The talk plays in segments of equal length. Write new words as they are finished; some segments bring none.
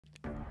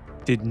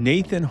Did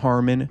Nathan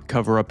Harmon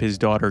cover up his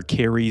daughter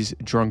Carrie's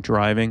drunk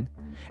driving?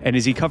 And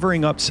is he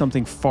covering up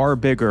something far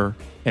bigger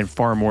and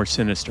far more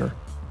sinister?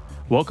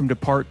 Welcome to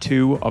part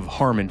 2 of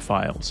Harmon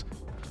Files.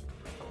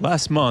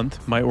 Last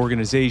month, my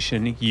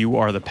organization, You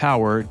Are the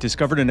Power,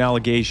 discovered an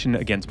allegation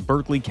against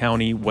Berkeley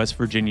County, West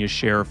Virginia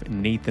Sheriff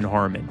Nathan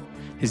Harmon.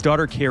 His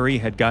daughter Carrie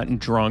had gotten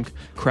drunk,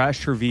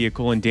 crashed her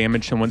vehicle, and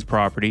damaged someone's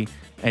property,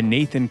 and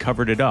Nathan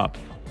covered it up.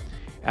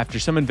 After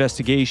some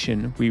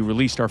investigation, we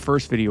released our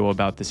first video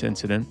about this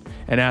incident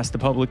and asked the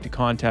public to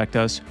contact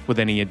us with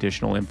any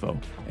additional info.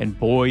 And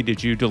boy,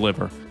 did you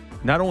deliver.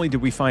 Not only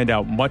did we find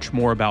out much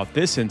more about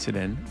this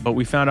incident, but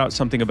we found out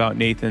something about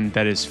Nathan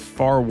that is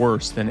far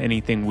worse than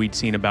anything we'd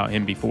seen about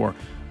him before.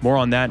 More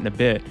on that in a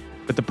bit.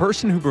 But the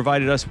person who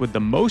provided us with the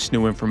most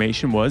new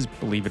information was,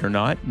 believe it or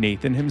not,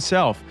 Nathan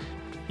himself.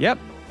 Yep.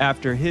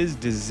 After his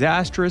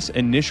disastrous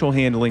initial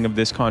handling of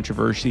this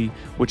controversy,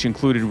 which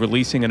included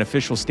releasing an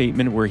official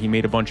statement where he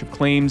made a bunch of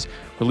claims,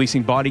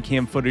 releasing body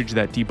cam footage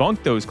that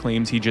debunked those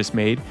claims he just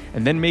made,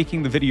 and then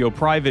making the video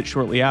private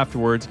shortly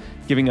afterwards,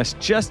 giving us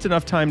just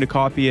enough time to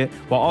copy it,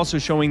 while also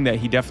showing that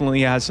he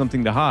definitely has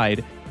something to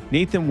hide,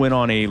 Nathan went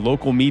on a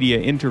local media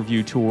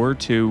interview tour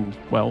to,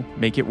 well,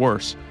 make it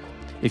worse.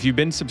 If you've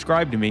been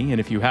subscribed to me, and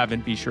if you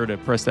haven't, be sure to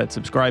press that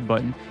subscribe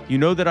button. You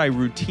know that I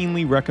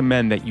routinely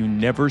recommend that you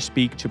never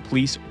speak to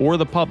police or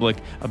the public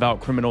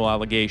about criminal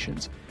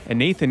allegations. And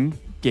Nathan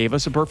gave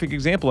us a perfect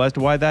example as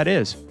to why that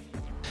is.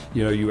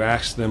 You know, you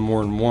ask them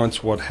more than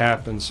once what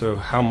happened, so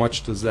how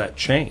much does that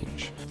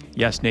change?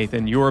 Yes,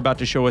 Nathan, you're about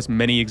to show us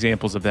many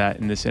examples of that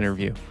in this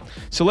interview.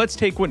 So let's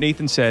take what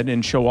Nathan said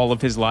and show all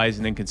of his lies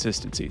and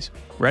inconsistencies.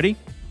 Ready?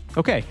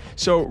 Okay,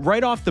 so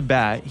right off the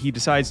bat, he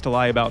decides to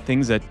lie about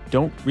things that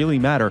don't really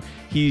matter.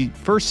 He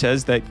first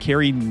says that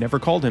Carrie never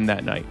called him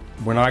that night.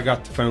 When I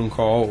got the phone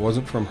call, it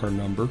wasn't from her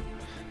number.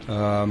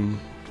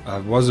 I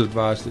was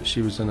advised that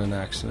she was in an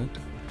accident.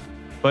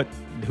 But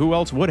who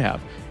else would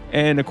have?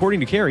 And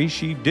according to Carrie,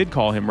 she did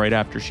call him right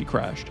after she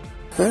crashed.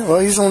 Okay, well,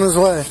 he's on his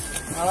way.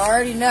 I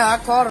already know. I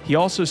called him. He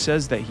also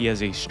says that he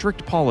has a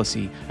strict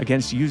policy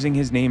against using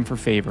his name for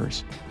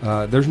favors.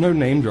 There's no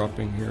name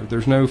dropping here.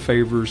 There's no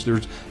favors.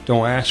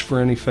 Don't ask for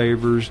any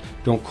favors.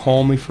 Don't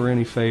call me for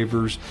any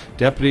favors.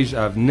 Deputies,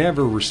 I've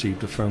never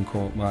received a phone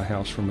call at my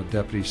house from a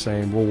deputy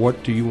saying, well,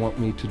 what do you want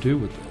me to do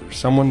with it? If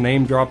someone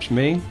name drops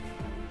me,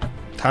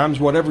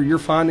 times whatever you're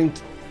finding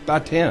by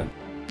 10.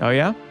 Oh,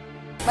 yeah?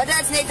 My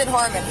dad's Nathan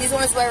Harmon. He's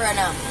on his way right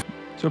now.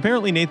 So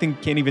apparently Nathan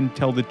can't even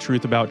tell the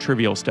truth about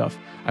trivial stuff.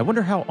 I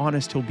wonder how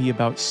honest he'll be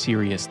about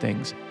serious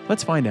things.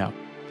 Let's find out.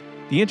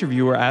 The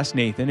interviewer asked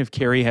Nathan if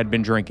Carrie had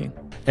been drinking.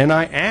 And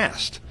I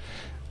asked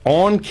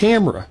on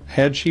camera,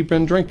 had she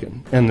been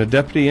drinking? And the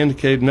deputy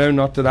indicated, no,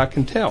 not that I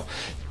can tell.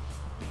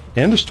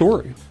 End of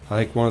story.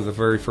 I think one of the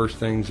very first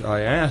things I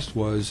asked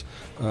was,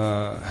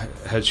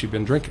 had she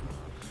been drinking?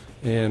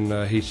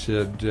 And he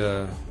said,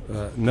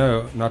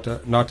 no, not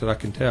that I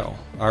can tell.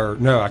 Or,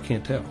 no, I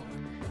can't tell.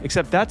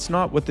 Except that's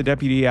not what the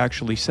deputy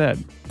actually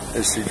said.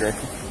 Is she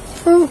drinking?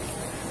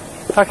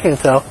 I can't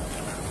tell.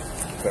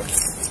 Okay.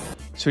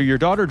 So your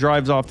daughter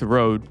drives off the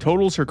road,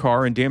 totals her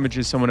car, and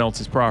damages someone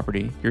else's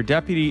property. Your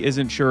deputy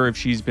isn't sure if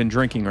she's been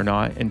drinking or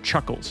not, and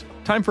chuckles.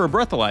 Time for a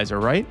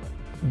breathalyzer, right?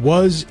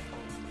 Was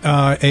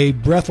a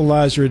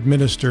breathalyzer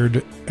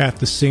administered at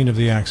the scene of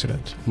the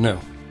accident? No.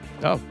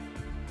 Oh.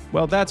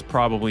 Well, that's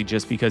probably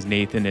just because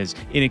Nathan is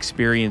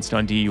inexperienced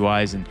on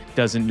DUIs and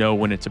doesn't know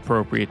when it's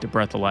appropriate to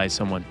breathalyze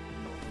someone.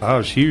 I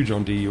was huge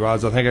on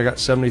DUIs. I think I got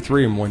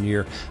 73 in 1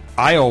 year.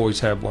 I always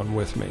have one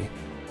with me.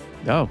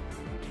 Oh.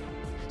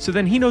 So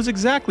then he knows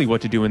exactly what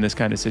to do in this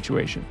kind of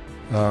situation.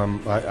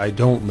 I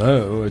don't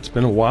know. It's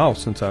been a while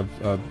since I've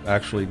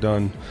actually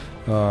done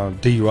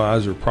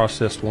DUIs or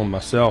processed one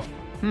myself.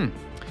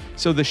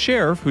 So the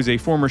sheriff, who's a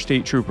former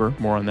state trooper,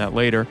 more on that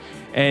later,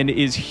 and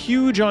is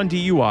huge on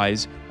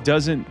DUIs,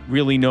 doesn't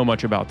really know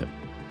much about them.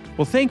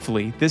 Well,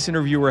 thankfully, this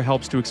interviewer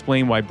helps to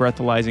explain why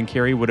breathalyzing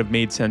Carrie would have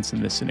made sense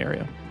in this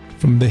scenario.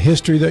 From the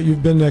history that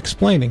you've been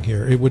explaining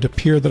here, it would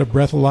appear that a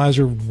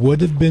breathalyzer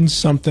would have been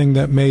something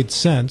that made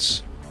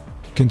sense,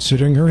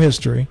 considering her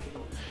history,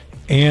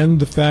 and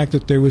the fact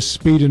that there was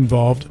speed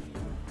involved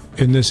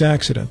in this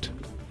accident.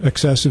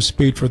 Excessive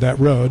speed for that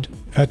road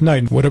at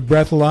night. Would a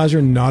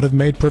breathalyzer not have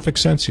made perfect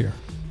sense here?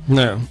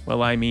 No.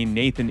 Well, I mean,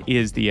 Nathan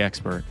is the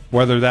expert.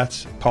 Whether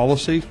that's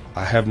policy,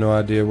 I have no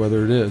idea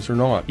whether it is or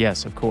not.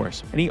 Yes, of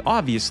course. And he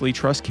obviously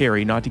trusts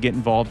Carrie not to get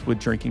involved with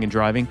drinking and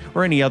driving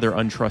or any other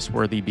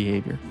untrustworthy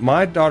behavior.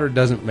 My daughter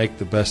doesn't make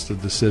the best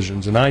of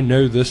decisions, and I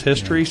know this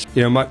history.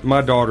 Yeah. You know,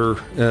 my daughter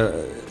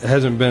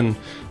hasn't been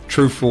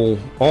truthful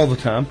all the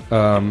time.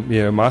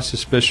 You know, my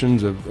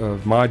suspicions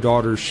of my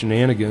daughter's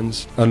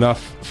shenanigans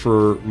enough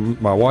for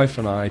my wife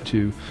and I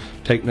to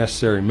take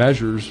necessary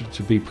measures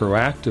to be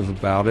proactive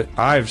about it.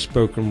 I've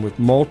spoken with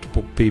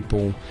multiple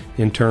people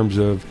in terms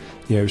of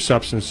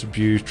substance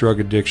abuse, drug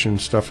addiction,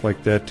 stuff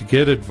like that, to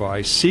get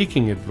advice,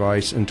 seeking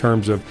advice in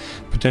terms of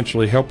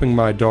potentially helping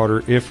my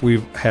daughter if we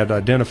had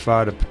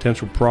identified a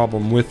potential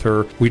problem with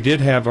her. We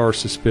did have our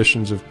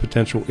suspicions of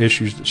potential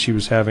issues that she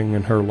was having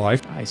in her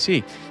life. I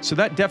see. So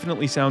that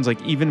definitely sounds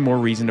like even more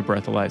reason to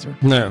breathalyze her.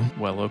 No.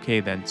 Well, okay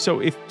then. So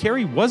if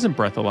Carrie wasn't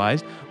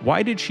breathalyzed,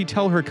 why did she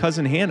tell her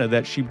cousin Hannah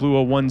that she blew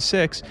a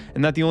 1.6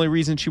 and that the only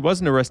reason she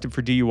wasn't arrested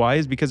for DUI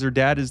is because her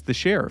dad is the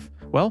sheriff?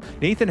 Well,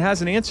 Nathan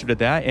has an answer to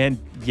that, and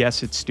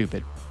yes, it's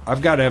stupid.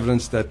 I've got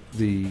evidence that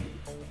the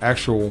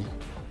actual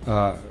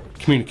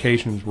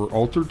communications were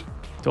altered.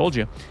 Told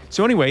you.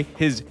 So anyway,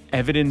 his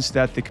evidence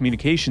that the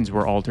communications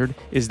were altered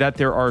is that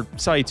there are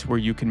sites where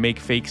you can make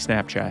fake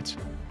Snapchats.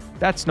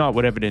 That's not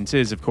what evidence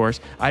is, of course.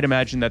 I'd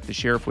imagine that the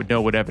sheriff would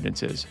know what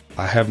evidence is.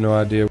 I have no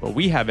idea. But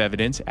we have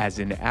evidence, as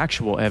in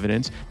actual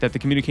evidence, that the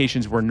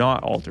communications were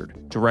not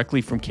altered,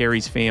 directly from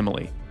Carrie's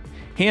family.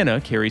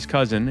 Hannah, Carrie's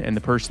cousin, and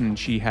the person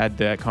she had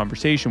that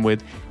conversation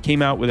with,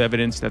 came out with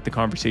evidence that the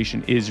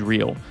conversation is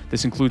real.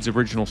 This includes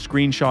original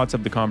screenshots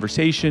of the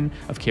conversation,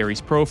 of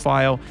Carrie's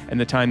profile, and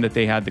the time that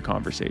they had the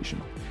conversation.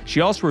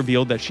 She also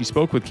revealed that she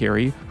spoke with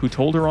Carrie, who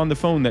told her on the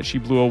phone that she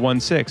blew a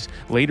 1.6.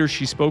 Later,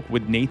 she spoke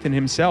with Nathan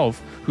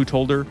himself, who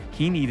told her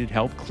he needed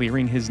help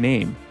clearing his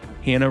name.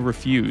 Hannah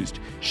refused.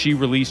 She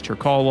released her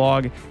call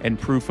log and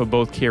proof of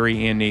both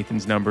Carrie and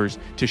Nathan's numbers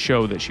to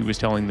show that she was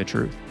telling the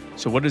truth.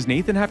 So what does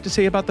Nathan have to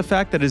say about the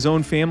fact that his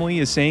own family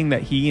is saying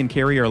that he and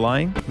Carrie are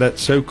lying? That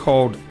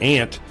so-called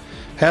aunt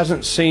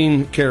hasn't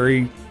seen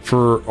Carrie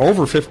for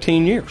over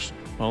 15 years.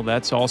 Well,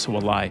 that's also a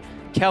lie.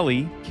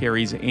 Kelly,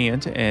 Carrie's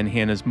aunt and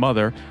Hannah's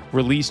mother,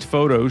 released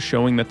photos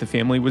showing that the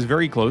family was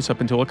very close up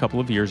until a couple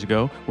of years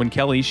ago when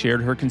Kelly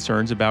shared her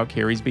concerns about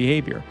Carrie's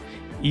behavior.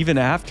 Even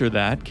after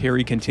that,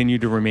 Carrie continued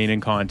to remain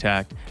in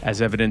contact,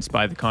 as evidenced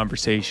by the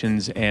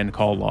conversations and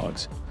call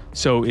logs.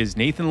 So is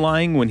Nathan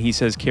lying when he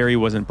says Carrie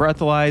wasn't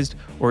breathalyzed,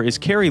 or is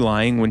Carrie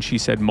lying when she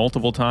said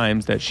multiple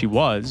times that she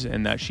was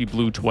and that she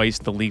blew twice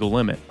the legal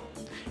limit?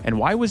 And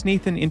why was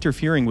Nathan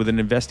interfering with an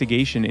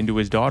investigation into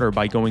his daughter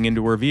by going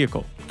into her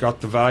vehicle?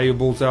 Got the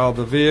valuables out of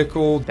the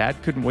vehicle.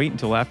 That couldn't wait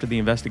until after the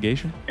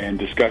investigation? In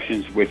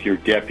discussions with your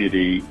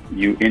deputy,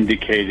 you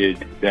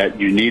indicated that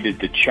you needed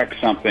to check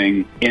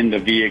something in the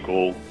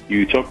vehicle.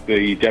 You took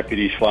the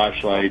deputy's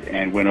flashlight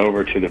and went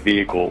over to the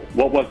vehicle.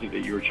 What was it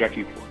that you were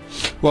checking for?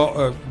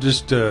 Well,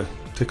 just to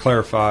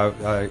clarify,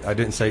 I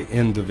didn't say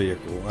in the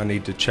vehicle. I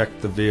need to check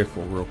the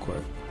vehicle real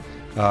quick.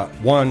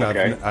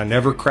 Okay. I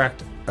never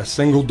cracked a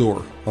single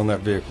door on that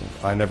vehicle.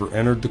 I never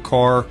entered the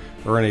car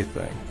or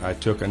anything. I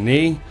took a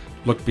knee,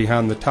 looked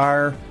behind the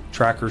tire,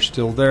 tracker's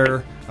still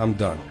there, I'm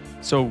done.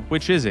 So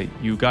which is it?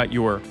 You got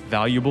your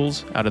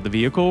valuables out of the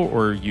vehicle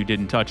or you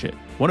didn't touch it?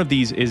 One of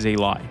these is a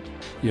lie.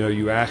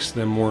 You ask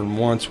them more than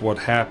once what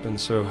happened,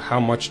 so how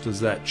much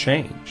does that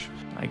change?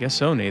 I guess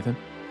so, Nathan.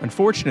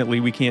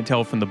 Unfortunately, we can't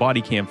tell from the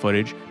body cam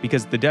footage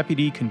because the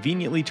deputy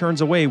conveniently turns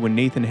away when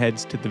Nathan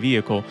heads to the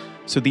vehicle,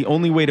 so the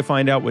only way to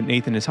find out what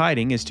Nathan is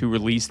hiding is to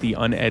release the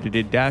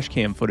unedited dash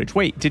cam footage.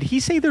 Wait, did he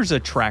say there's a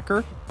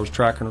tracker? I was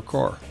tracking her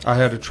car. I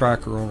had a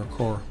tracker on her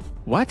car.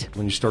 What?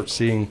 When you start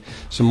seeing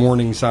some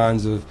warning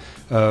signs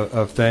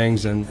of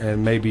things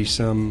and maybe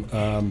some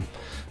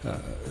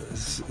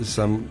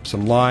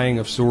lying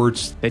of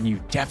sorts. Then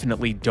you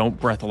definitely don't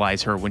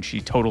breathalyze her when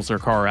she totals her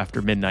car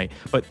after midnight.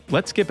 But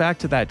let's get back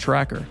to that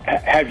tracker.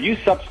 Have you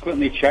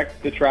subsequently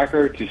checked the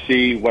tracker to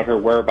see what her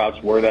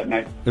whereabouts were that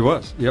night? It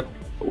was, yep.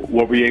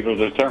 What were you able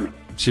to determine?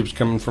 She was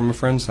coming from a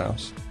friend's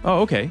house.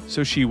 Oh, okay.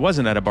 So she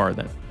wasn't at a bar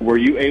then. Were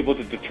you able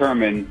to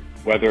determine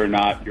whether or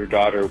not your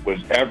daughter was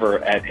ever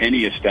at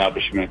any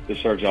establishment that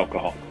serves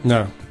alcohol?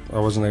 No, I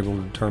wasn't able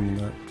to determine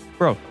that.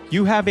 Bro,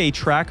 you have a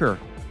tracker.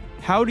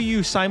 How do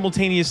you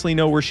simultaneously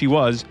know where she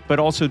was, but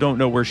also don't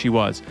know where she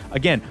was?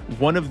 Again,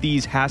 one of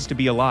these has to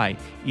be a lie.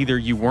 Either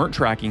you weren't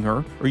tracking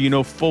her, or you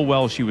know full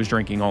well she was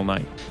drinking all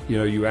night.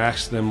 You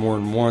ask them more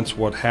than once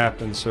what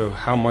happened, so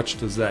how much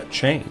does that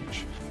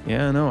change?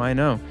 Yeah, no, I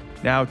know.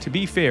 Now, to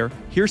be fair,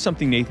 here's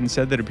something Nathan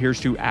said that appears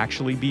to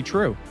actually be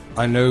true.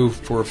 I know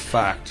for a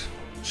fact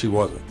she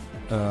wasn't.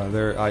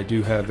 I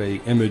do have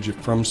a image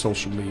from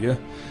social media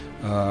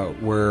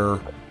where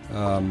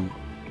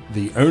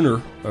the owner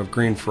of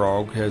Green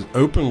Frog has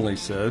openly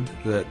said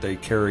that they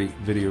carry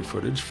video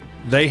footage.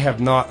 They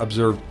have not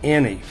observed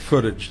any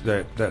footage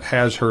that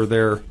has her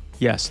there.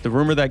 Yes, the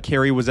rumor that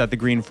Carrie was at the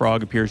Green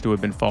Frog appears to have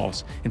been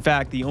false. In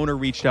fact, the owner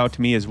reached out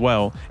to me as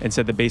well and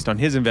said that based on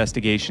his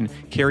investigation,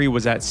 Carrie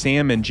was at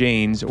Sam and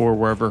Jane's or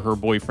wherever her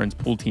boyfriend's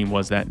pool team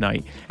was that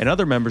night. And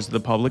other members of the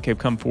public have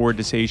come forward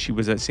to say she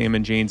was at Sam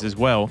and Jane's as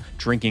well,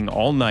 drinking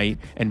all night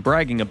and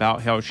bragging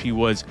about how she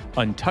was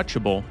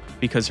untouchable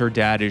because her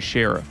dad is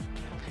sheriff.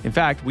 In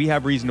fact, we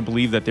have reason to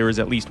believe that there is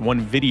at least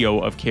one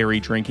video of Carrie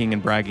drinking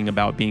and bragging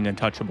about being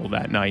untouchable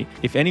that night.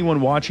 If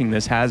anyone watching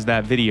this has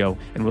that video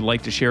and would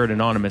like to share it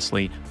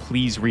anonymously,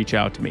 please reach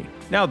out to me.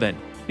 Now then,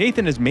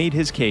 Nathan has made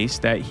his case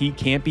that he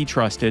can't be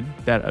trusted,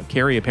 that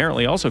Carrie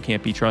apparently also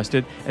can't be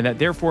trusted, and that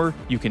therefore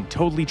you can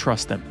totally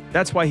trust them.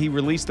 That's why he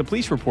released the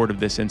police report of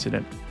this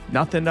incident.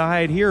 Nothing to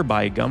hide here,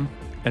 by gum.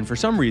 And for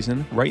some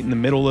reason, right in the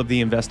middle of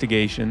the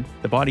investigation,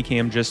 the body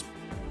cam just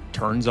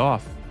turns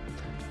off.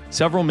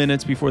 Several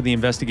minutes before the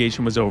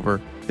investigation was over,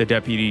 the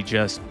deputy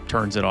just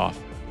turns it off.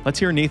 Let's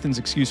hear Nathan's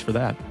excuse for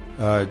that.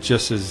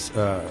 Just as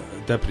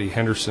Deputy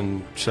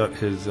Henderson shut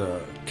his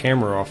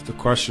camera off, the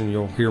question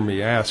you'll hear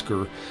me ask,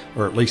 or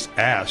at least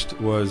asked,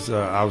 was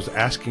I was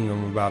asking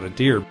him about a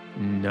deer.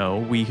 No,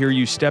 we hear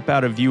you step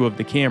out of view of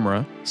the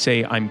camera,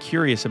 say, "I'm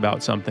curious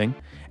about something,"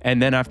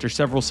 and then after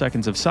several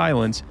seconds of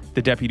silence,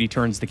 the deputy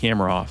turns the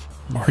camera off.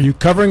 Are you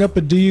covering up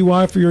a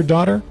DUI for your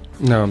daughter?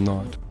 No, I'm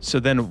not. So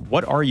then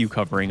what are you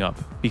covering up?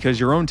 Because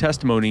your own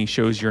testimony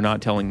shows you're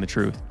not telling the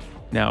truth.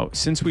 Now,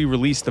 since we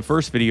released the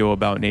first video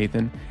about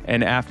Nathan,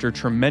 and after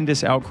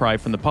tremendous outcry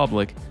from the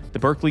public, the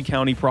Berkeley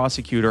County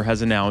prosecutor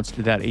has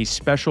announced that a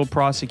special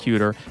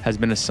prosecutor has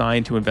been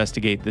assigned to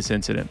investigate this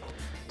incident.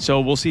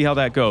 So we'll see how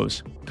that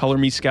goes. Color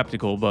me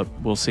skeptical, but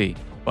we'll see.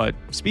 But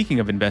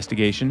speaking of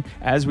investigation,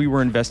 as we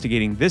were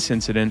investigating this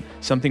incident,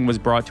 something was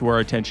brought to our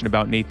attention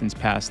about Nathan's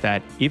past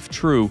that, if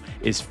true,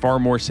 is far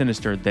more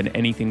sinister than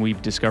anything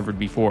we've discovered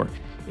before.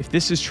 If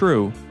this is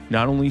true,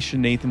 not only should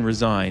Nathan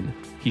resign,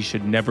 he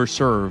should never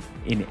serve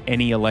in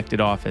any elected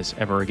office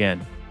ever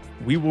again.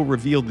 We will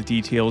reveal the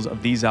details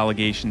of these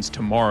allegations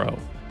tomorrow,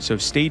 so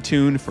stay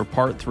tuned for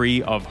part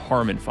 3 of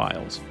Harmon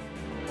Files.